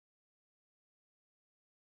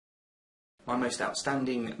My most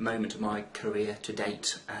outstanding moment of my career to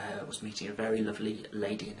date was meeting a very lovely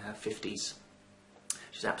lady in her 50s.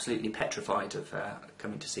 She's absolutely petrified of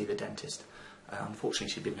coming to see the dentist. Unfortunately,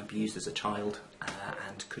 she'd been abused as a child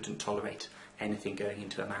and couldn't tolerate anything going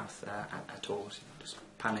into her mouth at all. She just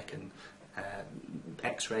panic, and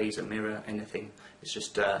x-rays, a mirror, anything. It's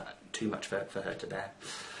just too much for her to bear.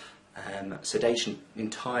 Sedation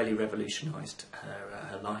entirely revolutionised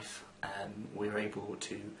her life. We were able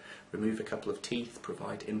to remove a couple of teeth,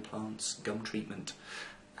 provide implants, gum treatment,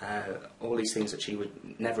 all these things that she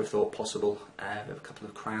would never have thought possible. A couple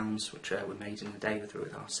of crowns which were made in the day with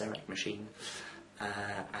our CEREC machine,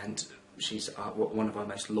 and she's one of our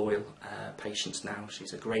most loyal patients now.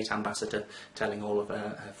 She's a great ambassador, telling all of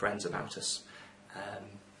her friends about us.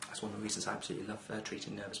 That's one of the reasons I absolutely love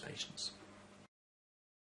treating nervous patients.